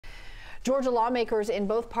Georgia lawmakers in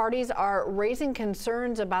both parties are raising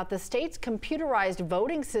concerns about the state's computerized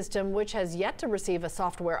voting system, which has yet to receive a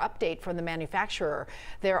software update from the manufacturer.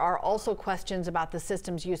 There are also questions about the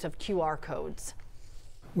system's use of QR codes.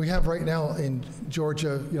 We have right now in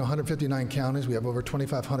Georgia, 159 counties. We have over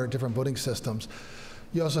 2,500 different voting systems.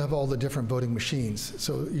 You also have all the different voting machines.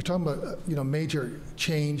 So you're talking about, major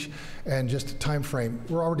change and just a time frame.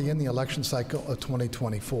 We're already in the election cycle of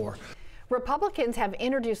 2024. Republicans have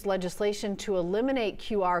introduced legislation to eliminate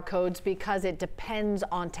QR codes because it depends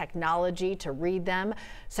on technology to read them.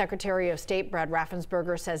 Secretary of State Brad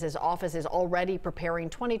Raffensperger says his office is already preparing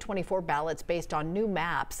 2024 ballots based on new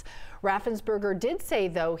maps. Raffensperger did say,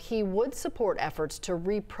 though, he would support efforts to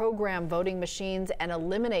reprogram voting machines and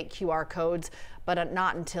eliminate QR codes, but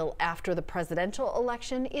not until after the presidential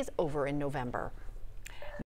election is over in November.